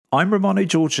I'm Romano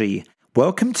Giorgi.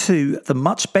 Welcome to the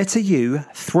Much Better You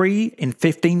 3 in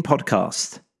 15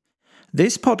 podcast.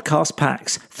 This podcast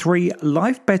packs 3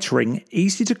 life-bettering,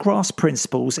 easy-to-grasp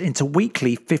principles into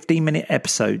weekly 15-minute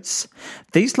episodes.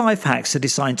 These life hacks are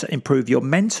designed to improve your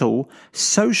mental,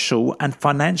 social, and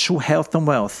financial health and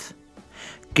wealth.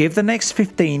 Give the next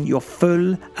 15 your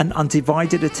full and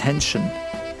undivided attention,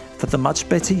 for the Much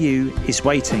Better You is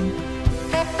waiting.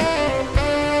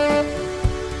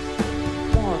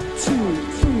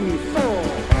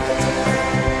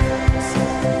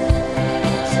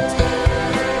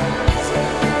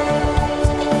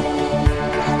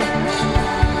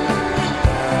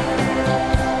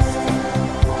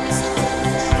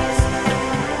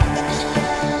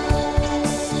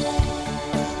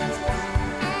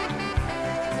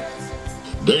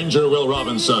 Danger, Will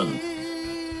Robinson.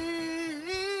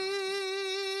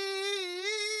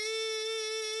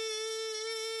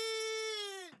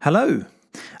 Hello,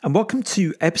 and welcome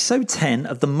to episode 10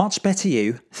 of the Much Better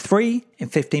You 3 in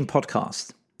 15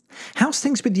 podcast. How's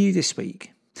things with you this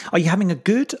week? Are you having a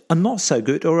good, a not so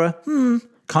good, or a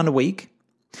kind of week?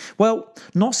 Well,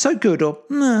 not so good or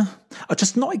are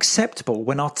just not acceptable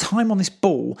when our time on this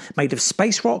ball made of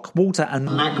space rock, water and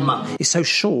magma is so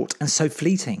short and so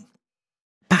fleeting.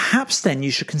 Perhaps then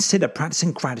you should consider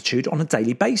practicing gratitude on a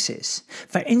daily basis.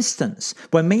 For instance,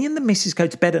 when me and the missus go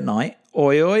to bed at night,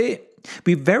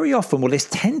 we very often will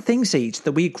list 10 things each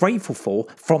that we are grateful for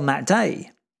from that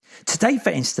day. Today, for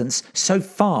instance, so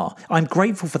far, I'm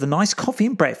grateful for the nice coffee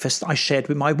and breakfast I shared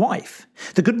with my wife,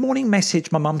 the good morning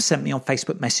message my mum sent me on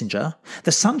Facebook Messenger,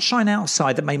 the sunshine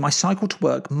outside that made my cycle to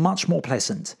work much more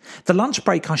pleasant, the lunch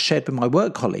break I shared with my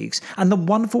work colleagues, and the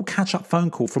wonderful catch-up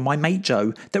phone call from my mate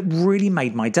Joe that really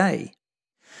made my day.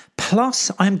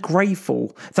 Plus, I am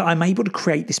grateful that I'm able to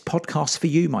create this podcast for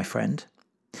you, my friend.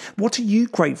 What are you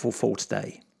grateful for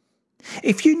today?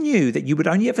 If you knew that you would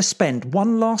only ever spend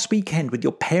one last weekend with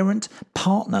your parent,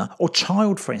 partner, or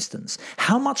child, for instance,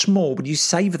 how much more would you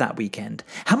savour that weekend?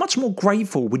 How much more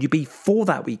grateful would you be for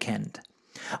that weekend?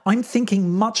 I'm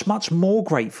thinking much, much more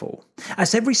grateful,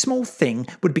 as every small thing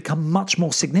would become much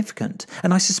more significant,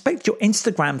 and I suspect your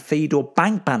Instagram feed or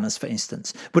bank banners, for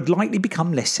instance, would likely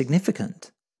become less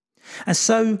significant. And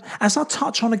so, as I'll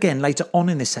touch on again later on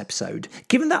in this episode,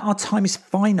 given that our time is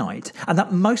finite and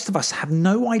that most of us have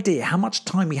no idea how much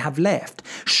time we have left,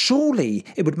 surely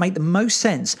it would make the most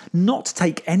sense not to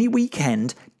take any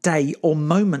weekend, day or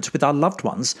moment with our loved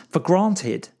ones for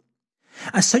granted.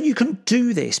 And so you can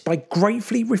do this by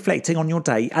gratefully reflecting on your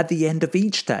day at the end of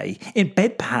each day, in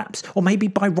bed perhaps, or maybe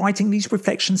by writing these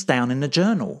reflections down in a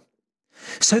journal.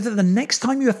 So that the next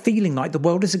time you are feeling like the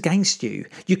world is against you,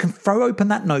 you can throw open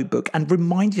that notebook and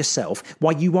remind yourself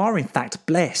why you are in fact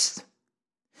blessed.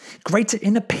 Greater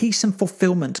inner peace and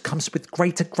fulfillment comes with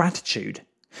greater gratitude.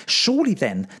 Surely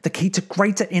then, the key to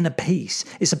greater inner peace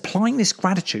is applying this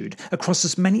gratitude across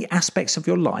as many aspects of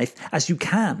your life as you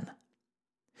can.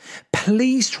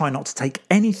 Please try not to take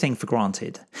anything for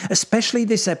granted, especially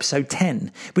this episode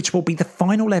 10, which will be the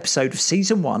final episode of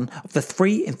season 1 of the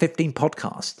 3 in 15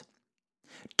 podcast.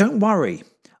 Don't worry.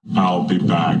 I'll be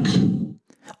back.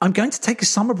 I'm going to take a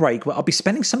summer break where I'll be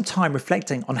spending some time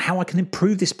reflecting on how I can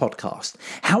improve this podcast,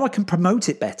 how I can promote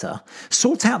it better,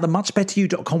 sort out the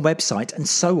muchbetteryou.com website, and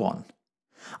so on.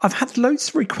 I've had loads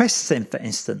of requests in, for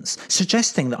instance,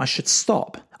 suggesting that I should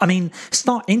start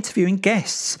interviewing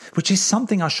guests, which is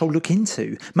something I shall look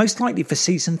into, most likely for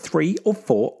season 3 or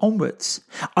 4 onwards.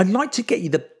 I'd like to get you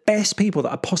the best people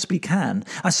that I possibly can,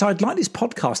 and so I'd like this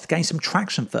podcast to gain some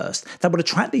traction first that would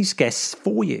attract these guests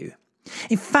for you.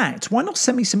 In fact, why not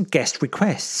send me some guest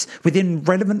requests, within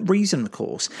relevant reason of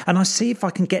course, and I'll see if I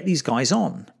can get these guys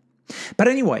on. But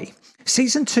anyway,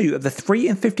 season 2 of the 3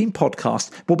 in 15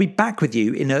 podcast will be back with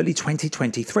you in early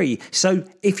 2023, so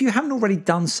if you haven't already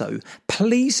done so,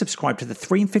 please subscribe to the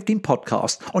 3 in 15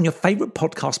 podcast on your favourite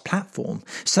podcast platform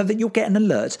so that you'll get an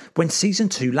alert when season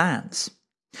 2 lands.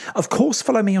 Of course,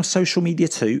 follow me on social media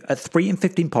too at 3 in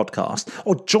 15 podcast,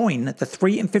 or join the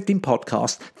 3 in 15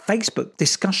 podcast Facebook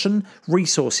discussion,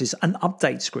 resources and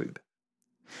updates group.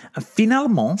 And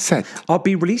finalement, I'll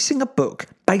be releasing a book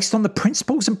based on the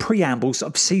principles and preambles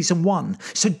of season 1,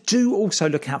 so do also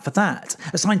look out for that,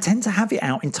 as I intend to have it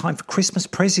out in time for Christmas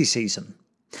Prezi season.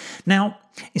 Now,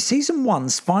 in season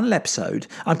 1's final episode,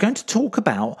 I'm going to talk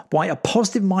about why a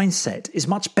positive mindset is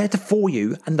much better for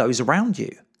you and those around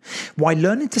you. Why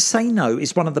learning to say no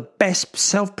is one of the best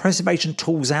self-preservation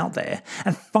tools out there.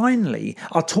 And finally,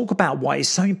 I'll talk about why it's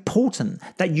so important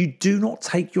that you do not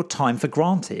take your time for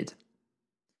granted.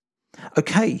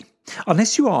 Okay,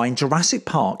 Unless you are in Jurassic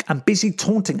Park and busy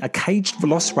taunting a caged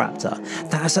velociraptor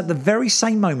that has at the very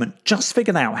same moment just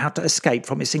figured out how to escape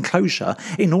from its enclosure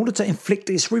in order to inflict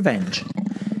its revenge.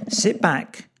 Sit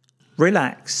back,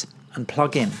 relax, and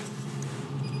plug in.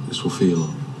 This will feel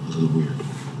a little weird.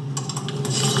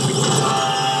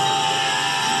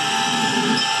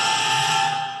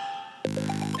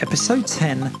 Episode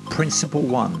 10, Principle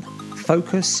 1.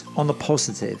 Focus on the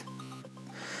positive.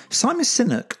 Simon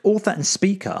Sinek, author and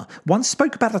speaker, once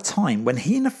spoke about a time when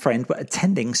he and a friend were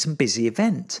attending some busy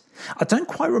event. I don't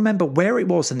quite remember where it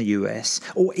was in the US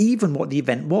or even what the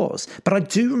event was, but I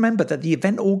do remember that the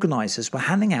event organisers were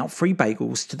handing out free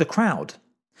bagels to the crowd.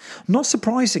 Not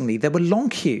surprisingly, there were long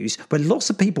queues where lots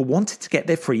of people wanted to get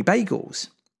their free bagels.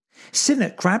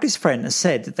 Sinek grabbed his friend and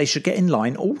said that they should get in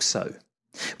line also.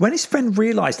 When his friend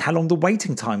realised how long the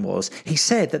waiting time was, he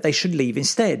said that they should leave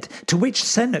instead, to which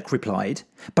Sinek replied,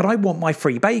 "But I want my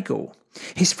free bagel."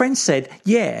 His friend said,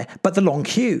 "Yeah, but the long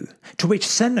queue," to which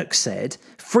Sinek said,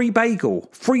 "Free bagel,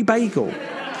 free bagel."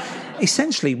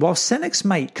 Essentially, while Sinek's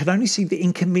mate could only see the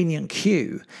inconvenient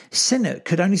queue, Sinek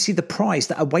could only see the prize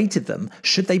that awaited them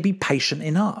should they be patient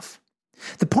enough.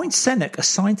 The point Sinek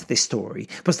assigned to this story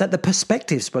was that the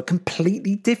perspectives were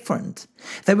completely different.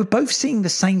 They were both seeing the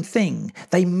same thing,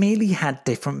 they merely had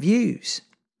different views.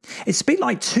 It's a bit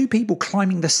like two people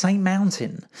climbing the same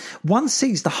mountain. One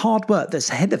sees the hard work that's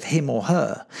ahead of him or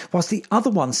her, whilst the other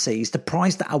one sees the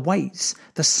prize that awaits,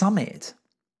 the summit.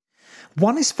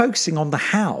 One is focusing on the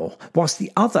how, whilst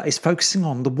the other is focusing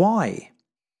on the why.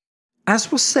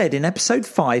 As was said in episode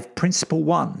 5, Principle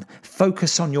 1,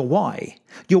 focus on your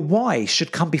why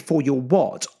should come before your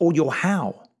what or your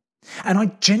how. And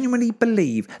I genuinely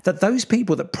believe that those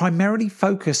people that primarily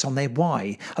focus on their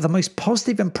why are the most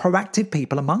positive and proactive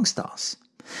people amongst us.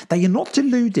 They are not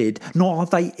deluded, nor are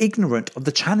they ignorant of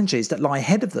the challenges that lie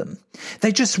ahead of them.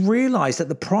 They just realise that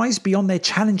the prize beyond their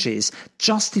challenges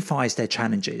justifies their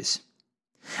challenges.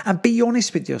 And be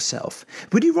honest with yourself.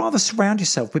 Would you rather surround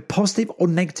yourself with positive or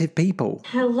negative people?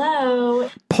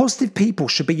 Hello. Positive people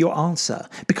should be your answer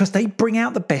because they bring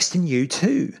out the best in you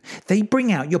too. They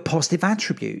bring out your positive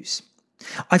attributes.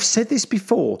 I've said this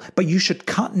before, but you should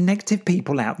cut negative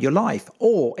people out of your life.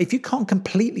 Or if you can't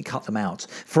completely cut them out,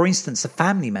 for instance, a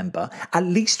family member, at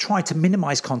least try to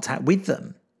minimize contact with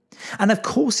them. And of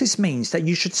course, this means that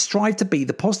you should strive to be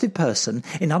the positive person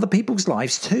in other people's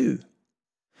lives too.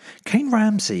 Kane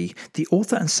Ramsey, the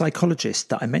author and psychologist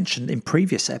that I mentioned in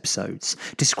previous episodes,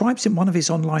 describes in one of his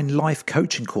online life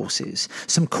coaching courses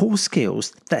some core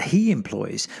skills that he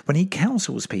employs when he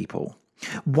counsels people.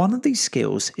 One of these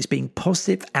skills is being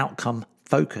positive outcome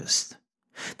focused.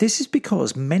 This is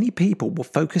because many people will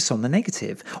focus on the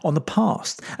negative, on the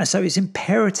past, and so it's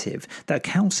imperative that a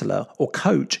counsellor or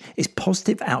coach is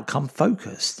positive outcome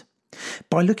focused.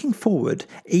 By looking forward,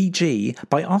 e.g.,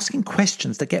 by asking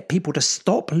questions that get people to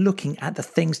stop looking at the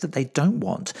things that they don't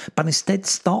want, but instead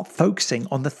start focusing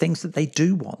on the things that they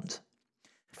do want.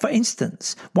 For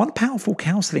instance, one powerful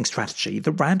counselling strategy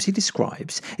that Ramsey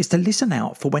describes is to listen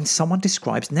out for when someone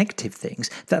describes negative things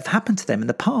that have happened to them in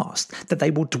the past that they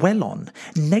will dwell on,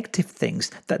 negative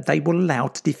things that they will allow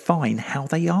to define how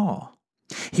they are.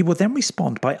 He will then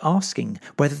respond by asking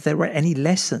whether there are any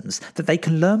lessons that they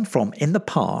can learn from in the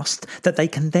past that they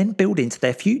can then build into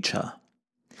their future.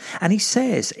 And he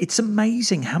says it's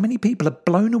amazing how many people are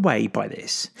blown away by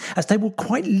this, as they will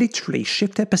quite literally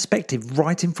shift their perspective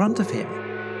right in front of him.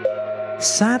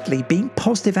 Sadly, being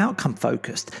positive outcome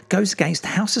focused goes against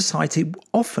how society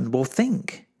often will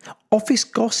think. Office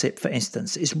gossip, for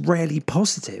instance, is rarely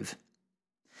positive.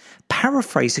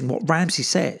 Paraphrasing what Ramsey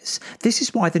says, this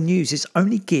is why the news is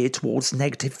only geared towards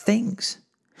negative things.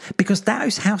 Because that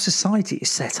is how society is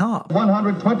set up.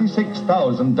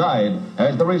 126,000 died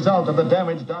as the result of the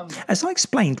damage done. As I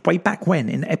explained way back when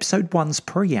in episode 1's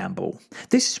preamble,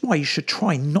 this is why you should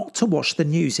try not to watch the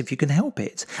news if you can help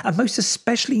it, and most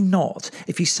especially not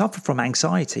if you suffer from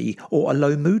anxiety or a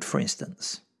low mood, for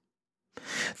instance.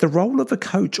 The role of a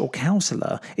coach or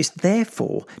counsellor is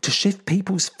therefore to shift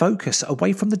people's focus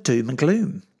away from the doom and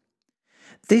gloom.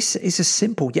 This is a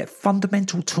simple yet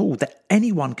fundamental tool that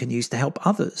anyone can use to help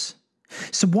others.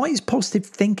 So why is positive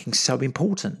thinking so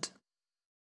important?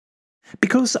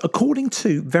 Because according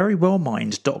to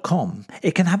verywellmind.com,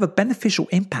 it can have a beneficial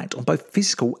impact on both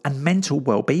physical and mental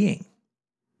well-being.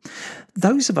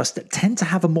 Those of us that tend to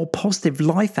have a more positive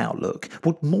life outlook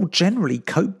will more generally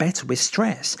cope better with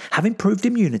stress, have improved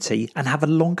immunity, and have a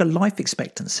longer life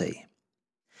expectancy.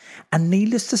 And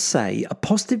needless to say, a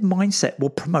positive mindset will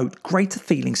promote greater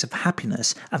feelings of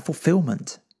happiness and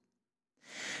fulfillment.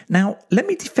 Now, let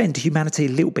me defend humanity a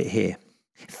little bit here.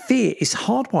 Fear is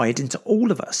hardwired into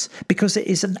all of us because it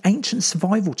is an ancient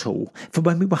survival tool for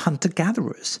when we were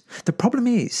hunter-gatherers. The problem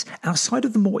is, outside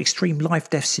of the more extreme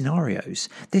life-death scenarios,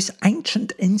 this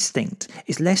ancient instinct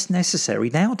is less necessary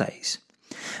nowadays.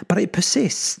 But it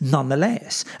persists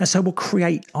nonetheless, and so will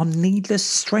create our needless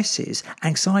stresses,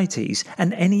 anxieties,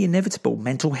 and any inevitable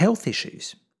mental health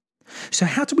issues. So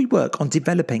how do we work on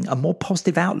developing a more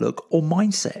positive outlook or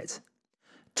mindset?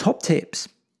 Top tips.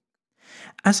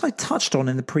 As I touched on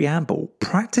in the preamble,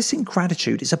 practicing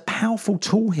gratitude is a powerful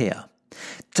tool here.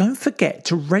 Don't forget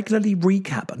to regularly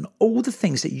recap on all the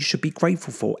things that you should be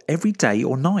grateful for every day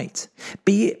or night,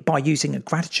 be it by using a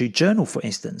gratitude journal, for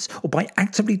instance, or by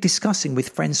actively discussing with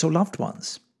friends or loved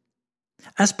ones.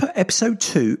 As per episode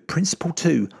 2, principle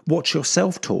 2, watch your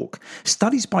self-talk,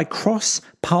 studies by Cross,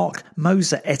 Park,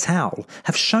 Moser et al.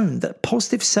 Have shown that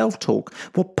positive self-talk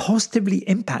will positively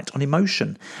impact on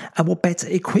emotion and will better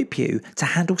equip you to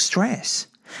handle stress.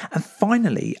 And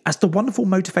finally, as the wonderful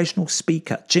motivational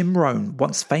speaker Jim Rohn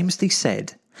once famously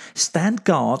said, stand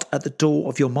guard at the door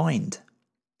of your mind.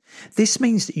 This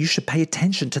means that you should pay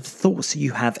attention to the thoughts that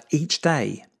you have each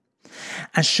day.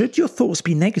 And should your thoughts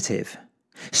be negative,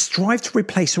 strive to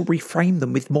replace or reframe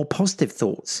them with more positive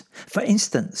thoughts. For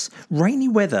instance, rainy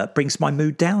weather brings my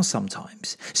mood down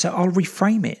sometimes, so I'll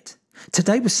reframe it.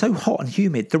 Today was so hot and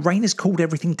humid, the rain has cooled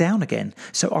everything down again,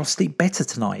 so I'll sleep better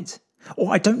tonight.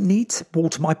 Or I don't need to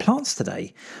water my plants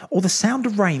today. Or the sound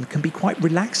of rain can be quite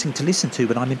relaxing to listen to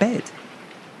when I'm in bed.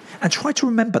 And try to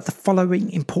remember the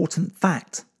following important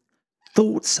fact.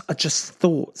 Thoughts are just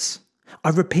thoughts. I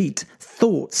repeat,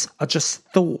 thoughts are just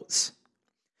thoughts.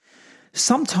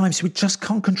 Sometimes we just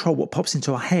can't control what pops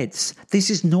into our heads. This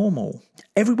is normal.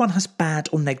 Everyone has bad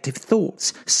or negative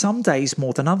thoughts, some days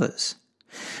more than others.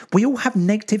 We all have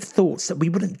negative thoughts that we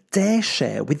wouldn't dare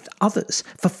share with others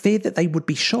for fear that they would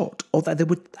be shot or that they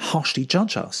would harshly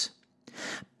judge us.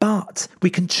 But we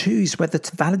can choose whether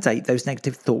to validate those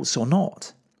negative thoughts or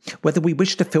not, whether we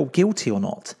wish to feel guilty or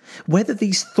not, whether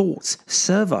these thoughts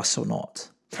serve us or not.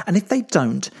 And if they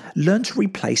don't, learn to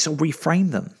replace or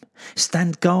reframe them.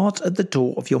 Stand guard at the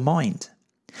door of your mind.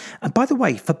 And by the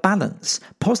way, for balance,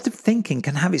 positive thinking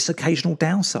can have its occasional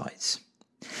downsides.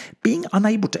 Being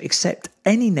unable to accept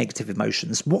any negative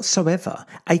emotions whatsoever,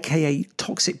 aka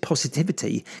toxic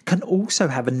positivity, can also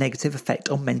have a negative effect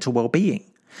on mental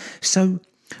well-being. So,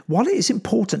 while it is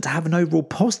important to have an overall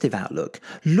positive outlook,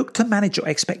 look to manage your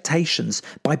expectations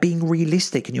by being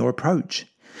realistic in your approach.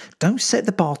 Don't set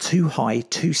the bar too high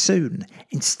too soon.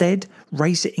 Instead,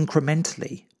 raise it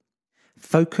incrementally.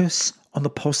 Focus on the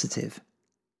positive.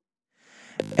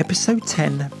 Episode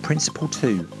 10, Principle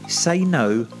 2, Say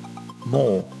No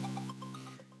More.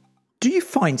 Do you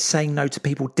find saying no to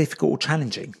people difficult or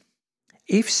challenging?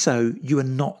 If so, you are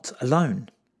not alone.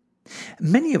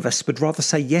 Many of us would rather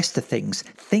say yes to things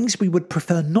we would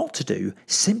prefer not to do,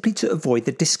 simply to avoid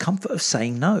the discomfort of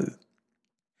saying no.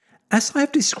 As I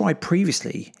have described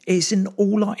previously, it is in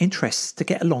all our interests to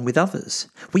get along with others.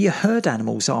 We are herd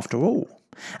animals after all.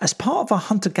 As part of our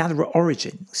hunter-gatherer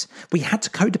origins, we had to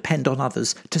codepend on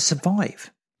others to survive.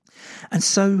 And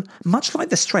so, much like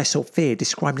the stress or fear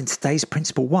described in today's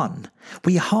Principle 1,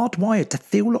 we are hardwired to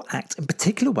feel or act in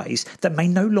particular ways that may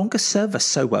no longer serve us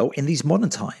so well in these modern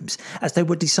times as they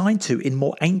were designed to in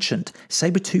more ancient,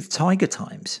 saber-toothed tiger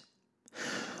times.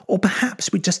 Or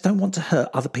perhaps we just don't want to hurt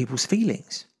other people's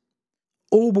feelings.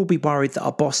 Or we'll be worried that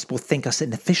our boss will think us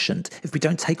inefficient if we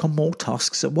don't take on more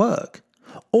tasks at work.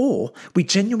 Or we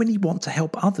genuinely want to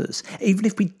help others, even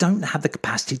if we don't have the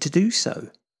capacity to do so.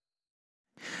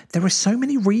 There are so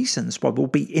many reasons why we'll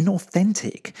be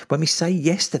inauthentic when we say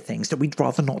yes to things that we'd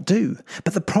rather not do.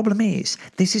 But the problem is,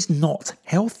 this is not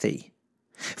healthy.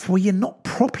 For we are not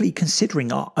properly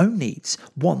considering our own needs,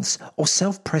 wants, or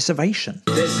self-preservation.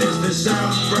 This is the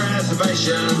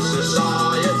Self-Preservation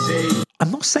Society.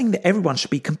 I'm not saying that everyone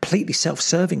should be completely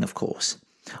self-serving, of course.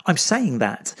 I'm saying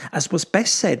that, as was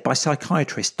best said by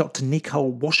psychiatrist Dr.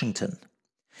 Nicole Washington,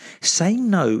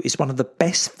 saying no is one of the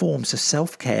best forms of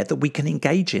self-care that we can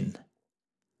engage in.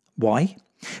 Why?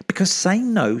 Because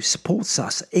saying no supports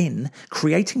us in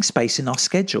creating space in our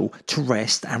schedule to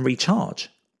rest and recharge.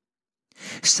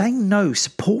 Saying no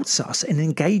supports us in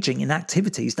engaging in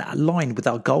activities that align with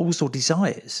our goals or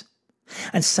desires.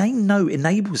 And saying no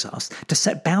enables us to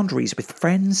set boundaries with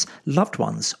friends, loved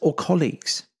ones, or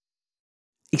colleagues.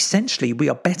 Essentially, we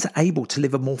are better able to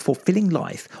live a more fulfilling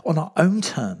life on our own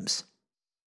terms.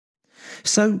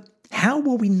 So, how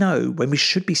will we know when we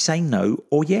should be saying no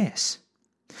or yes?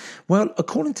 Well,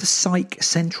 according to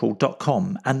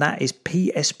psychcentral.com, and that is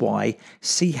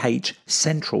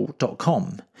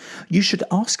psychcentral.com, you should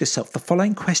ask yourself the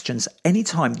following questions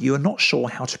anytime you are not sure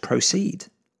how to proceed.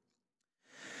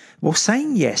 Will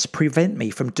saying yes prevent me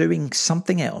from doing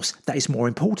something else that is more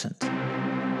important?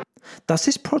 Does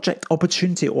this project,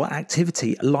 opportunity, or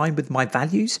activity align with my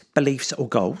values, beliefs, or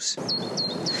goals?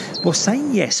 Will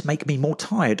saying yes make me more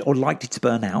tired or likely to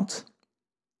burn out?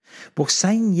 Will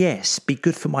saying yes be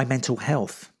good for my mental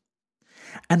health?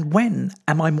 And when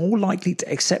am I more likely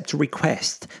to accept a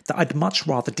request that I'd much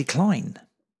rather decline?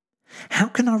 How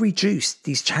can I reduce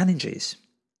these challenges?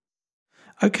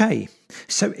 Okay,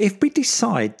 so if we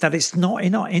decide that it's not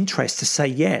in our interest to say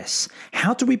yes,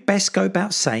 how do we best go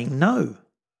about saying no?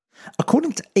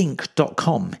 According to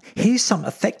Inc.com, here's some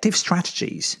effective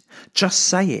strategies. Just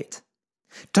say it.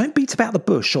 Don't beat about the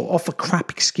bush or offer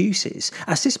crap excuses,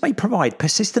 as this may provide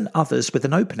persistent others with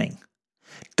an opening.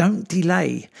 Don't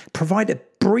delay. Provide a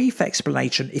brief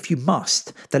explanation if you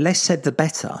must. The less said the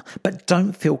better, but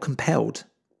don't feel compelled.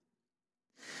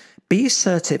 Be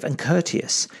assertive and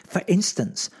courteous. For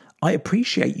instance, I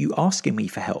appreciate you asking me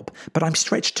for help, but I'm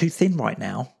stretched too thin right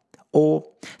now. Or,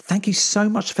 thank you so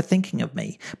much for thinking of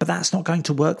me, but that's not going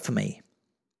to work for me.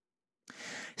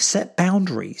 Set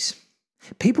boundaries.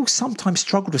 People sometimes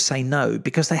struggle to say no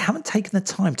because they haven't taken the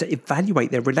time to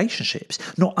evaluate their relationships,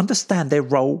 nor understand their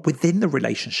role within the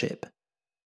relationship.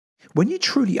 When you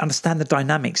truly understand the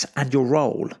dynamics and your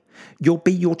role, you'll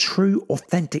be your true,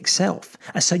 authentic self,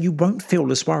 and so you won't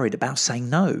feel as worried about saying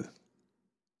no.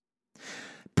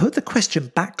 Put the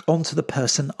question back onto the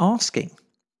person asking.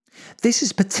 This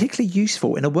is particularly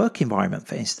useful in a work environment,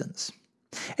 for instance.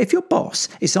 If your boss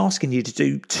is asking you to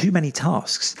do too many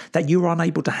tasks that you are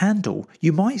unable to handle,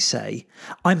 you might say,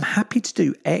 I'm happy to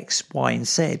do X, Y, and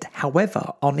Z.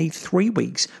 However, I'll need 3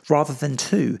 weeks rather than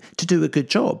 2 to do a good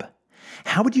job.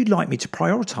 How would you like me to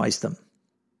prioritize them?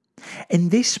 In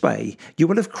this way, you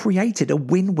will have created a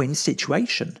win-win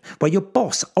situation where your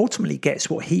boss ultimately gets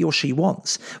what he or she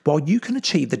wants, while you can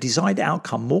achieve the desired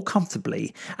outcome more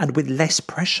comfortably and with less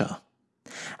pressure.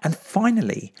 And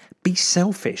finally, be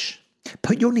selfish.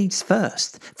 Put your needs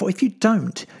first, for if you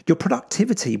don't, your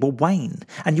productivity will wane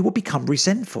and you will become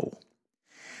resentful.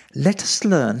 Let us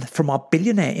learn from our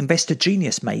billionaire investor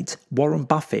genius mate, Warren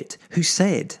Buffett, who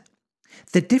said,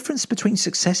 the difference between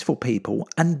successful people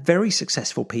and very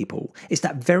successful people is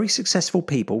that very successful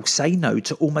people say no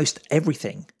to almost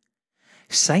everything.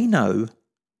 Say no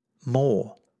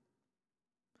more.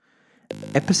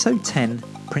 Episode 10,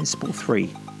 Principle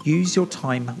 3. Use your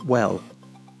time well.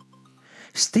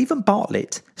 Stephen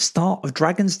Bartlett, star of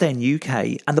Dragon's Den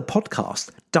UK and the podcast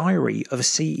Diary of a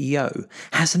CEO,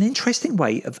 has an interesting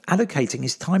way of allocating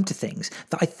his time to things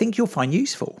that I think you'll find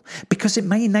useful, because it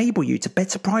may enable you to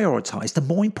better prioritise the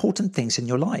more important things in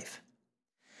your life.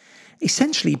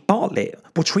 Essentially, Bartlett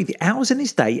will treat the hours in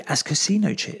his day as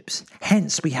casino chips,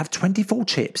 hence we have 24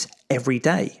 chips every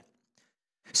day.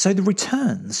 So the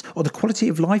returns or the quality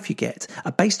of life you get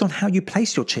are based on how you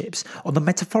place your chips on the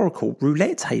metaphorical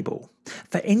roulette table.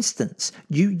 For instance,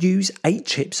 you use 8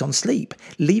 chips on sleep,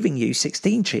 leaving you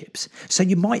 16 chips. So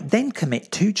you might then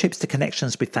commit 2 chips to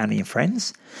connections with family and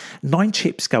friends, 9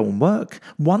 chips go on work,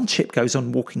 1 chip goes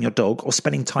on walking your dog or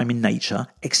spending time in nature,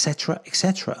 etc.,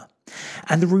 etc.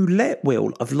 And the roulette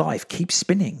wheel of life keeps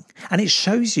spinning, and it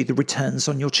shows you the returns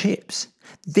on your chips.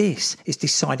 This is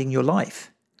deciding your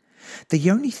life.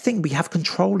 The only thing we have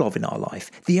control of in our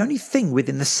life, the only thing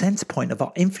within the centre point of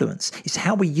our influence, is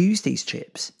how we use these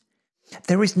chips.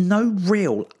 There is no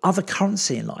real other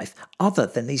currency in life other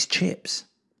than these chips.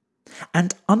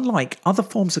 And unlike other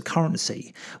forms of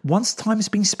currency, once time has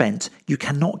been spent, you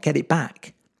cannot get it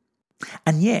back.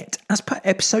 And yet, as per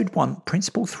episode 1,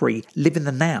 principle 3, live in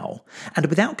the now, and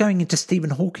without going into Stephen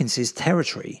Hawking's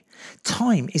territory,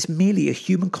 time is merely a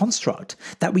human construct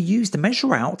that we use to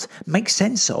measure out, make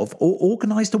sense of, or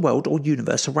organise the world or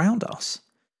universe around us.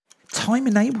 Time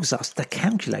enables us to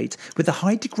calculate with a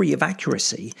high degree of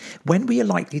accuracy when we are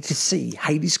likely to see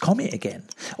Halley's Comet again,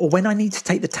 or when I need to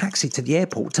take the taxi to the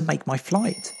airport to make my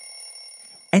flight.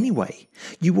 Anyway,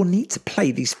 you will need to play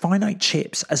these finite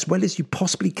chips as well as you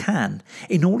possibly can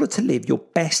in order to live your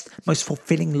best, most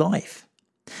fulfilling life.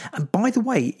 And by the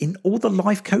way, in all the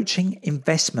life coaching,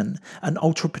 investment, and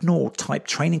entrepreneur type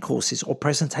training courses or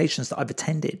presentations that I've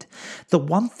attended, the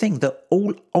one thing that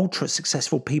all ultra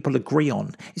successful people agree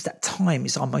on is that time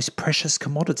is our most precious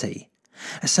commodity.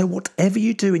 And so whatever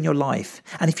you do in your life,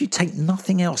 and if you take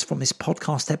nothing else from this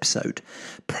podcast episode,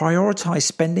 prioritize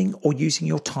spending or using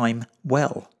your time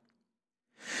well.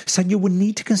 So you will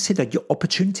need to consider your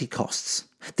opportunity costs.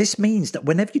 This means that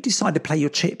whenever you decide to play your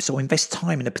chips or invest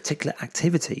time in a particular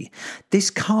activity, this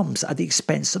comes at the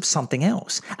expense of something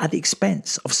else, at the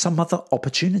expense of some other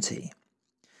opportunity.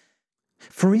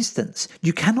 For instance,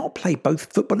 you cannot play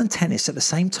both football and tennis at the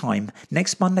same time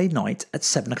next Monday night at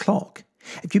 7 o'clock.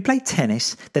 If you play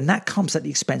tennis, then that comes at the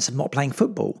expense of not playing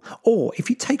football. Or if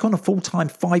you take on a full-time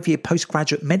 5-year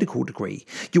postgraduate medical degree,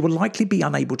 you will likely be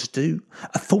unable to do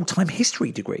a full-time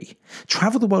history degree,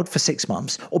 travel the world for 6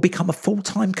 months, or become a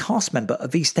full-time cast member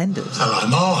of EastEnders. Hello,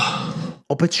 Ma.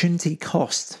 Opportunity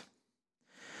cost.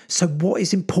 So what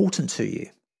is important to you?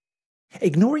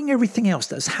 Ignoring everything else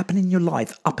that has happened in your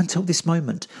life up until this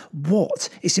moment, what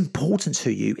is important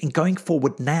to you in going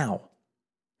forward now?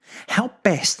 How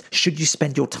best should you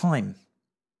spend your time?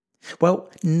 Well,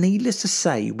 needless to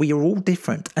say, we are all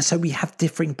different, and so we have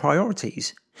differing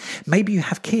priorities. Maybe you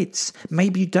have kids,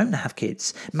 maybe you don't have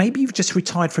kids, maybe you've just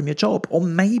retired from your job, or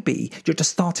maybe you're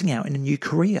just starting out in a new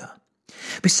career.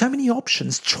 With so many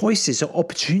options, choices, or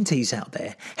opportunities out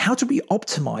there, how do we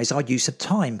optimize our use of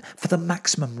time for the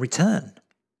maximum return?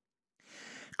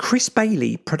 Chris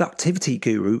Bailey, productivity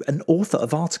guru and author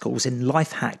of articles in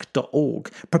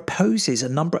lifehack.org, proposes a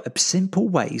number of simple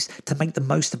ways to make the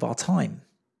most of our time.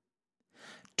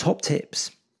 Top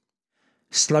tips.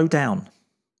 Slow down.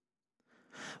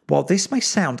 While this may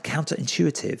sound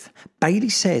counterintuitive, Bailey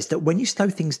says that when you slow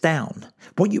things down,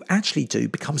 what you actually do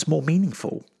becomes more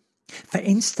meaningful. For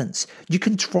instance, you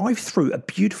can drive through a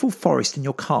beautiful forest in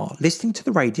your car, listening to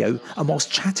the radio and whilst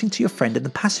chatting to your friend in the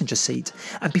passenger seat,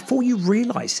 and before you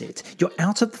realise it, you're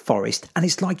out of the forest and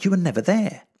it's like you were never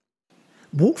there.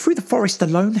 Walk through the forest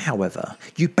alone, however.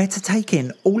 You better take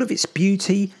in all of its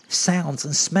beauty, sounds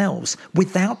and smells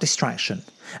without distraction,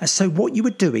 and so what you were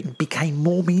doing became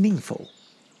more meaningful.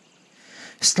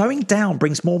 Slowing down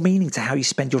brings more meaning to how you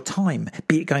spend your time,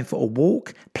 be it going for a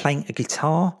walk, playing a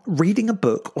guitar, reading a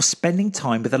book, or spending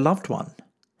time with a loved one.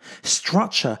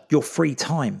 Structure your free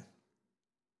time.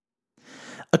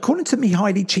 According to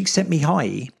Mihaly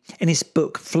Csikszentmihalyi, in his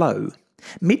book Flow,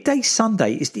 midday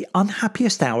Sunday is the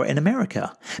unhappiest hour in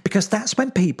America because that's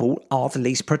when people are the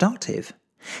least productive.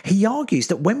 He argues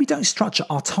that when we don't structure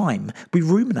our time, we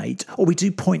ruminate or we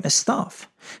do pointless stuff.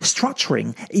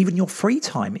 Structuring even your free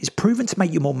time is proven to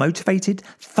make you more motivated,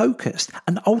 focused,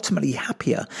 and ultimately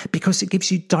happier because it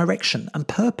gives you direction and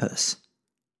purpose.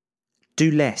 Do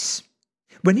less.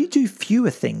 When you do fewer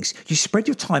things, you spread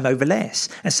your time over less,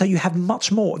 and so you have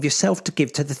much more of yourself to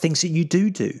give to the things that you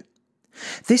do.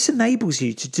 This enables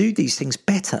you to do these things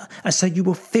better, and so you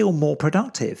will feel more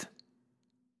productive.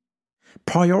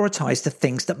 Prioritize the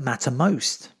things that matter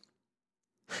most.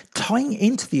 Tying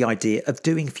into the idea of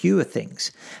doing fewer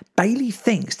things, Bailey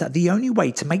thinks that the only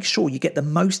way to make sure you get the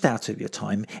most out of your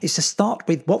time is to start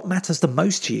with what matters the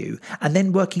most to you and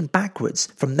then working backwards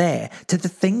from there to the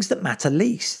things that matter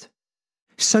least.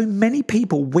 So many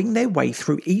people wing their way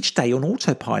through each day on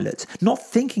autopilot, not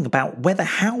thinking about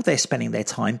how they're spending their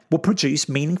time will produce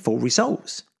meaningful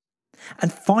results.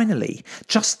 And finally,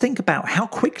 just think about how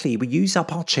quickly we use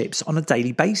up our chips on a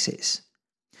daily basis.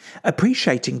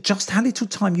 Appreciating just how little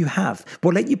time you have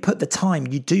will let you put the time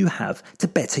you do have to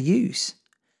better use.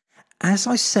 As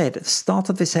I said at the start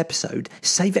of this episode,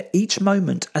 savour each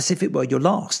moment as if it were your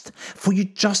last, for you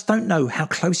just don't know how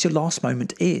close your last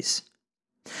moment is.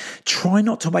 Try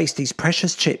not to waste these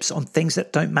precious chips on things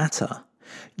that don't matter.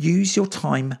 Use your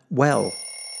time well.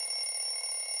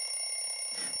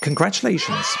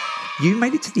 Congratulations! You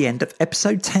made it to the end of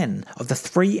episode 10 of the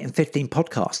 3 in 15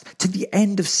 podcast, to the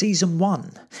end of season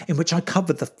 1, in which I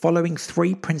covered the following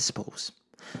 3 principles.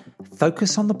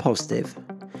 Focus on the positive,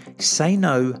 say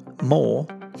no more,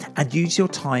 and use your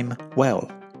time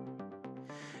well.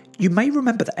 You may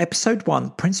remember that episode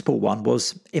 1, principle 1,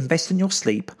 was invest in your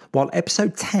sleep, while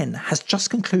episode 10 has just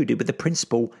concluded with the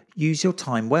principle use your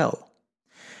time well.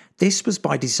 This was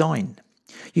by design.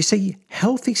 You see,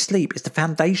 healthy sleep is the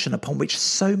foundation upon which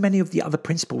so many of the other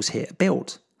principles here are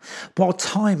built, while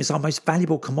time is our most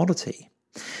valuable commodity.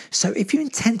 So if you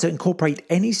intend to incorporate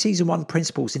any season 1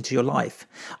 principles into your life,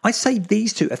 I'd say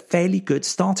these 2 are fairly good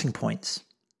starting points.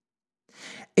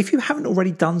 If you haven't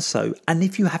already done so, and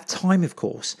if you have time of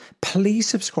course, please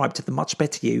subscribe to the Much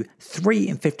Better You 3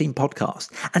 in 15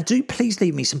 podcast, and do please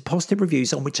leave me some positive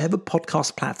reviews on whichever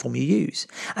podcast platform you use,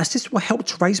 as this will help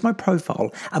to raise my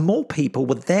profile and more people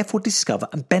will therefore discover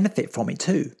and benefit from it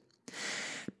too.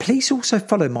 Please also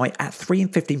follow my at 3 in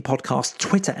 15 podcast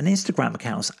Twitter and Instagram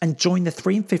accounts and join the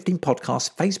 3 in 15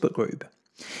 podcast Facebook group.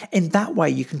 In that way,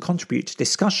 you can contribute to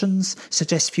discussions,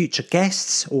 suggest future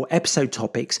guests or episode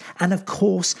topics, and of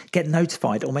course, get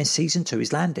notified on when season 2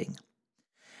 is landing.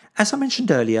 As I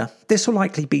mentioned earlier, this will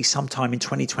likely be sometime in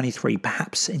 2023,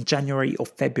 perhaps in January or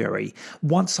February,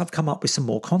 once I've come up with some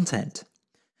more content.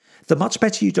 The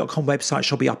muchbetteryou.com website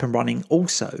shall be up and running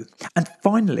also. And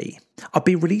finally, I'll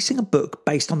be releasing a book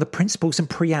based on the principles and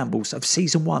preambles of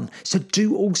Season 1, so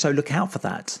do also look out for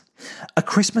that. A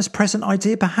Christmas present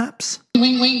idea, perhaps?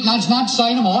 Wink, wink, nudge, nudge,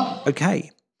 say no more.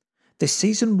 Okay. This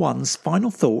Season 1's final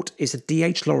thought is a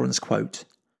D.H. Lawrence quote.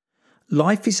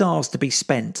 Life is ours to be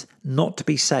spent, not to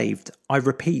be saved. I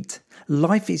repeat,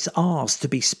 life is ours to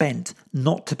be spent,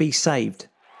 not to be saved.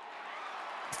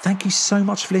 Thank you so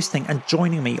much for listening and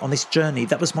joining me on this journey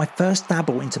that was my first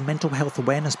dabble into mental health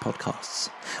awareness podcasts.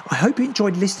 I hope you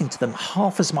enjoyed listening to them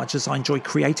half as much as I enjoyed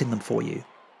creating them for you.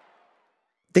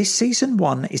 This Season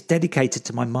 1 is dedicated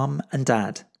to my mum and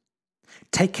dad.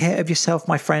 Take care of yourself,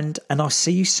 my friend, and I'll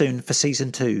see you soon for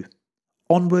Season 2.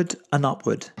 Onward and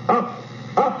upward. Up